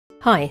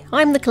Hi,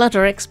 I'm the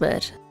Clutter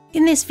Expert.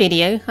 In this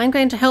video, I'm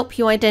going to help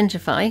you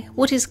identify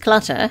what is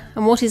clutter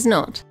and what is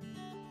not.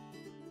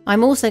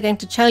 I'm also going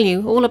to tell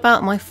you all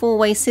about my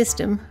 4-way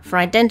system for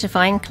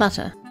identifying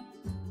clutter.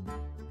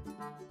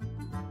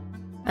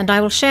 And I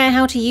will share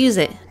how to use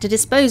it to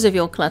dispose of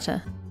your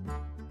clutter.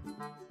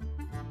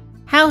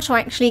 How to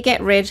actually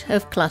get rid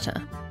of clutter.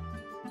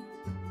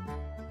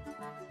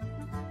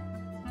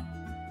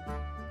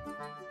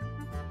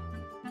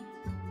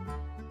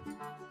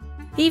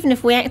 Even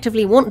if we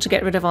actively want to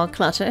get rid of our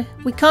clutter,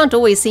 we can't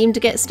always seem to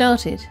get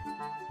started.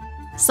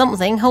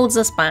 Something holds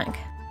us back.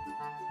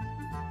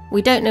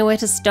 We don't know where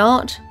to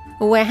start,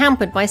 or we're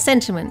hampered by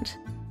sentiment.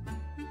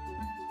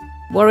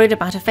 Worried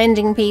about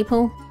offending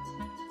people,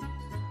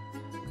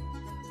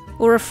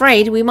 or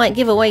afraid we might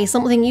give away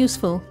something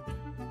useful.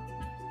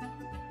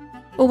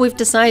 Or we've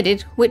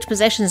decided which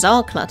possessions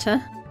are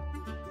clutter,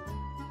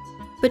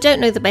 but don't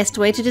know the best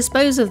way to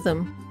dispose of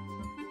them.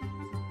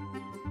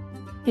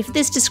 If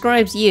this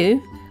describes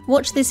you,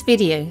 watch this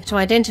video to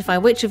identify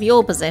which of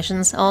your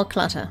possessions are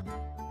clutter,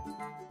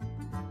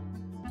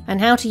 and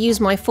how to use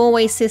my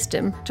 4-way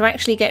system to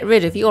actually get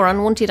rid of your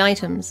unwanted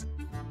items.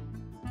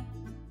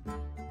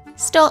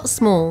 Start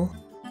small.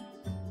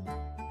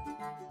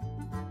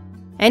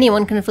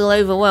 Anyone can feel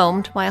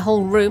overwhelmed by a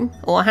whole room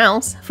or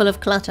house full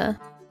of clutter,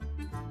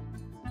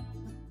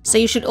 so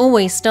you should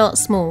always start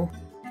small.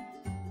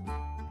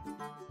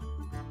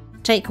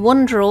 Take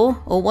one drawer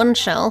or one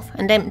shelf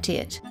and empty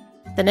it.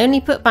 Then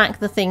only put back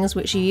the things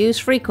which you use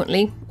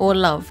frequently or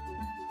love.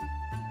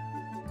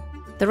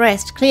 The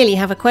rest clearly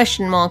have a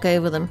question mark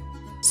over them,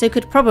 so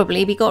could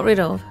probably be got rid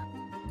of.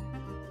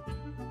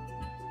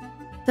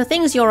 The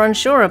things you're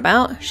unsure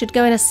about should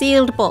go in a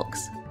sealed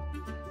box.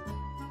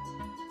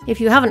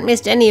 If you haven't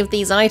missed any of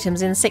these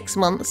items in 6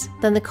 months,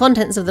 then the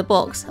contents of the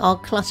box are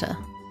clutter.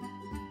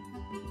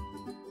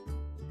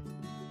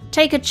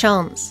 Take a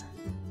chance.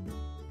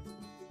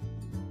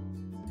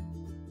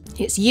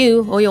 It's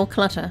you or your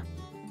clutter.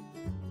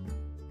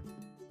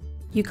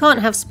 You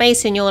can't have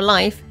space in your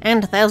life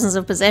and thousands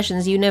of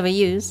possessions you never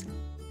use.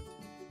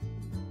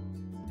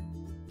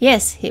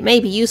 Yes, it may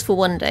be useful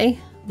one day,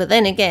 but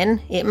then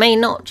again, it may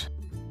not.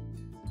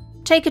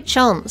 Take a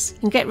chance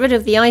and get rid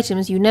of the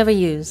items you never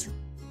use.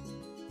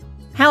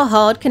 How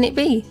hard can it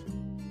be?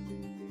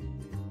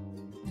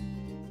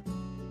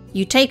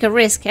 You take a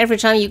risk every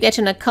time you get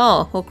in a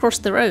car or cross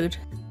the road.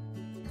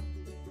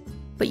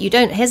 But you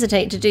don't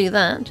hesitate to do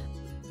that.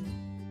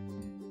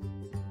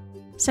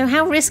 So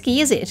how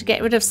risky is it to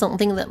get rid of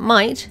something that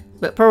might,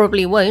 but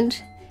probably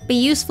won't, be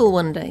useful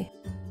one day?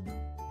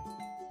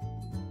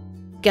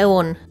 Go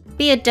on,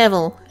 be a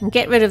devil and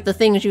get rid of the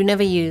things you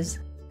never use.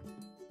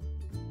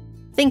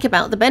 Think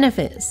about the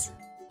benefits.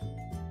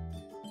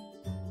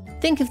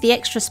 Think of the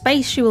extra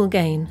space you will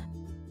gain.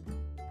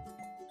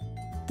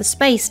 The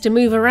space to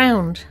move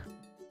around.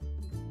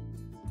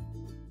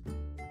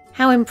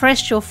 How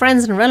impressed your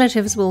friends and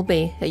relatives will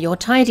be at your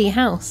tidy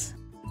house.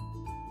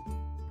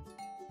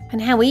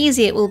 And how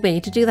easy it will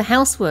be to do the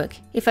housework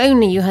if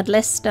only you had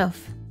less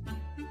stuff.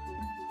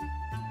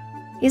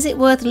 Is it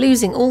worth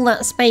losing all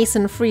that space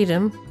and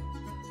freedom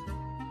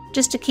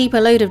just to keep a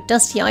load of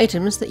dusty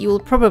items that you will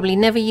probably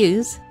never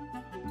use?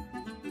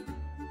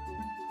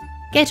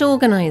 Get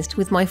organised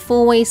with my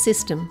 4-way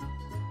system.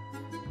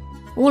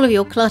 All of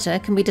your clutter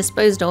can be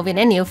disposed of in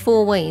any of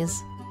 4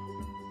 ways.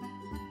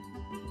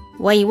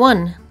 Way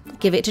 1,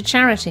 give it to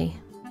charity.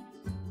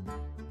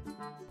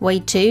 Way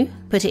 2,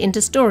 put it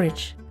into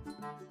storage.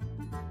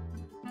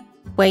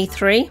 Way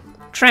 3,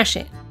 trash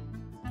it.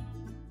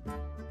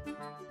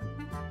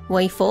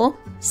 Way 4,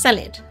 sell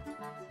it.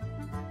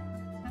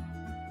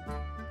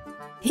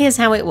 Here's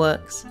how it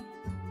works.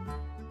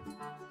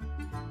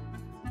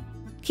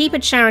 Keep a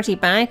charity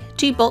bag,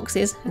 2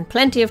 boxes and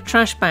plenty of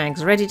trash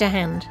bags ready to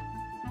hand.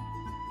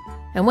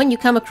 And when you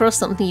come across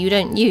something you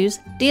don't use,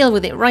 deal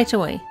with it right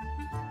away.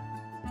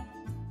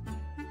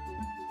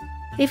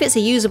 If it's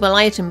a usable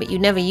item but you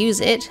never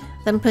use it,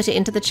 then put it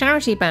into the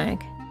charity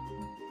bag.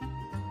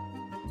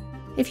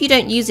 If you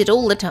don't use it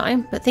all the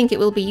time, but think it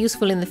will be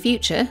useful in the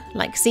future,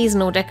 like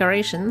seasonal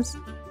decorations,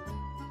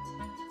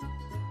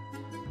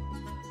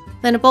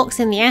 then a box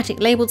in the attic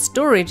labelled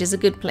storage is a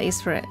good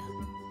place for it.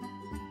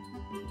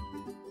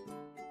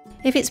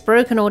 If it's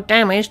broken or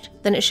damaged,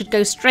 then it should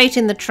go straight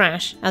in the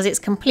trash, as it's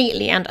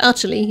completely and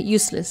utterly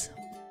useless.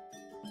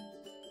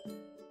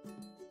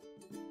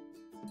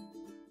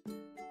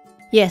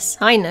 Yes,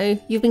 I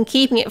know, you've been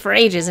keeping it for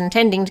ages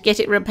intending to get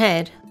it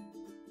repaired.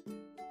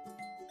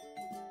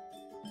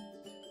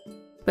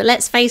 But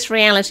let's face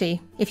reality,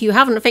 if you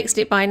haven't fixed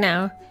it by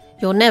now,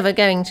 you're never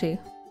going to.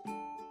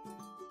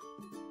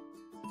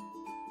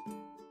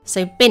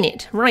 So bin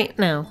it right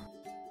now.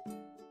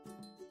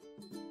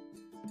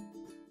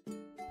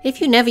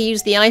 If you never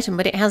use the item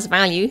but it has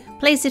value,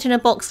 place it in a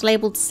box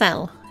labelled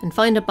sell and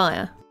find a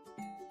buyer.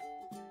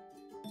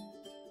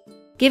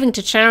 Giving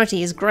to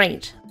charity is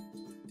great.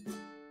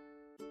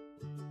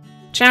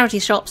 Charity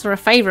shops are a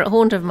favourite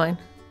haunt of mine,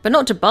 but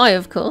not to buy,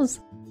 of course.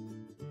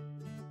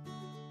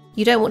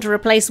 You don't want to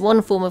replace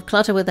one form of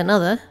clutter with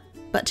another.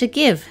 but to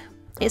give.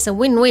 It's a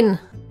win-win.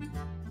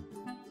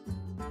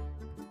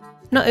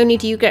 Not only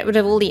do you get rid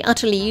of all the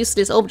utterly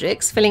useless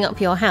objects filling up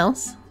your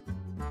house,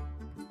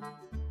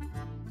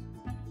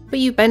 but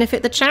you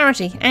benefit the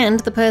charity and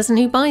the person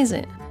who buys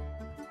it.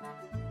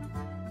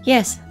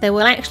 Yes, there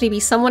will actually be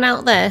someone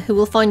out there who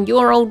will find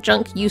your old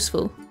junk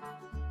useful.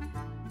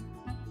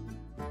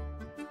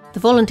 The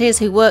volunteers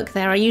who work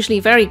there are usually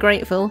very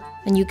grateful,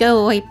 and you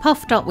go away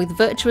puffed up with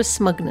virtuous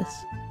smugness.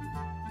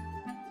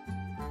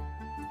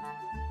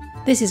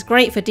 This is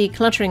great for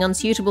decluttering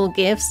unsuitable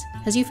gifts,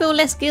 as you feel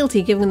less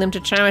guilty giving them to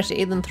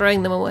charity than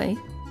throwing them away.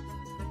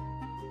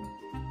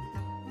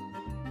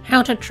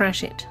 How to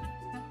trash it.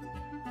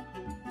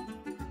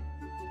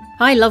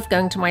 I love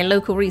going to my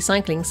local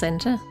recycling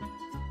centre.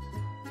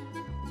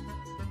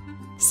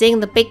 Seeing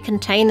the big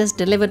containers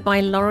delivered by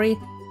lorry,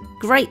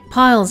 great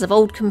piles of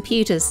old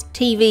computers,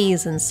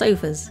 TVs and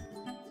sofas.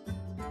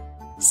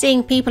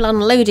 Seeing people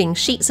unloading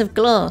sheets of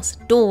glass,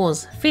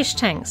 doors, fish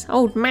tanks,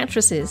 old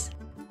mattresses,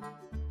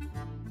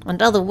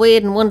 and other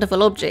weird and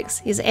wonderful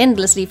objects is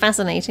endlessly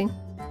fascinating.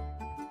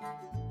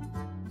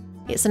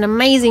 It's an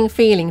amazing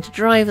feeling to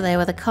drive there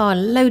with a car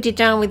loaded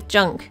down with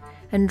junk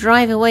and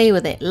drive away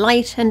with it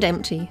light and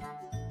empty.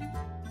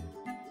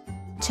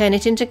 Turn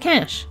it into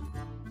cash.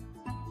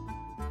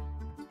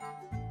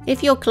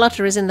 If your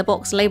clutter is in the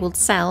box labelled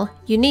sell,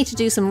 you need to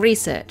do some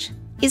research.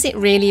 Is it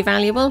really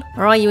valuable,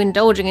 or are you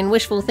indulging in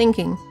wishful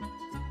thinking?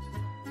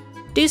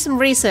 Do some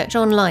research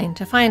online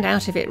to find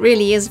out if it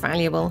really is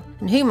valuable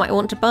and who might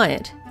want to buy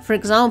it, for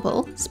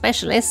example,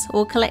 specialists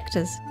or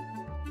collectors.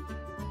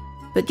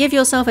 But give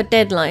yourself a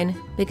deadline,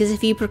 because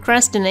if you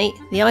procrastinate,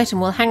 the item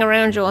will hang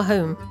around your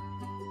home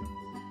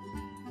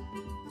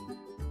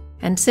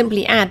and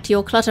simply add to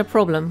your clutter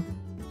problem.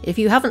 If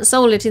you haven't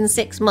sold it in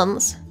 6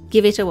 months,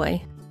 give it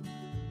away.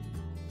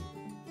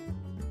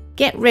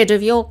 Get rid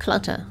of your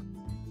clutter.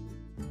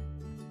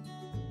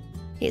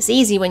 It's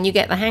easy when you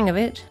get the hang of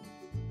it.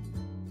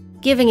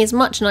 Giving is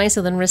much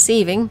nicer than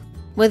receiving,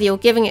 whether you're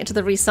giving it to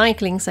the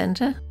recycling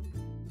centre,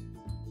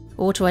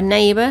 or to a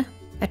neighbour,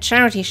 a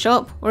charity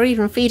shop, or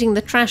even feeding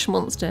the trash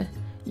monster.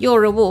 Your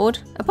reward,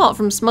 apart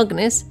from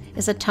smugness,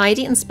 is a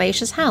tidy and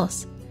spacious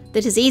house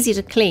that is easy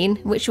to clean,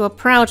 which you are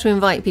proud to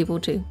invite people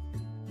to.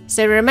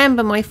 So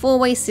remember my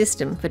 4-way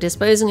system for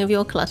disposing of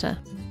your clutter.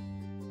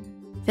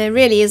 There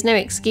really is no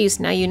excuse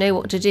now you know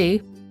what to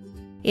do.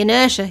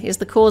 Inertia is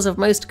the cause of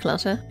most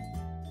clutter.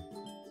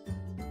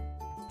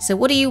 So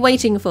what are you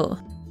waiting for?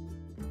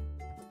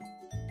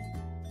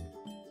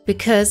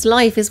 Because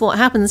life is what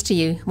happens to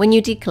you when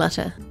you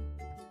declutter.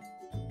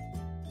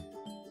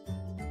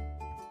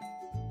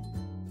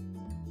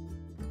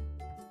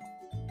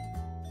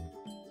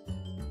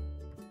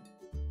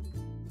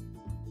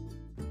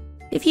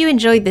 If you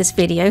enjoyed this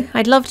video,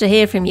 I'd love to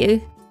hear from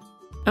you.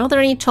 Are there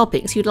any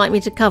topics you'd like me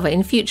to cover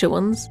in future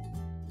ones?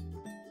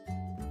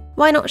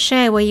 Why not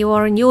share where you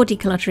are in your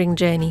decluttering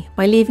journey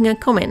by leaving a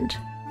comment?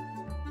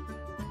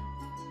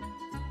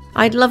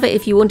 I'd love it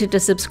if you wanted to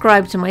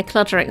subscribe to my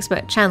Clutter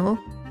Expert channel.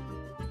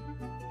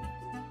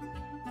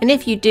 And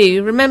if you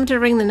do, remember to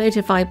ring the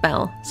notify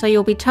bell so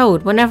you'll be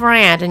told whenever I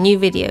add a new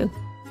video.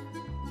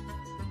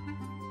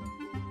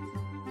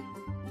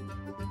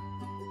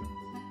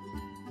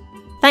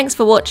 Thanks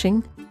for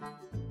watching.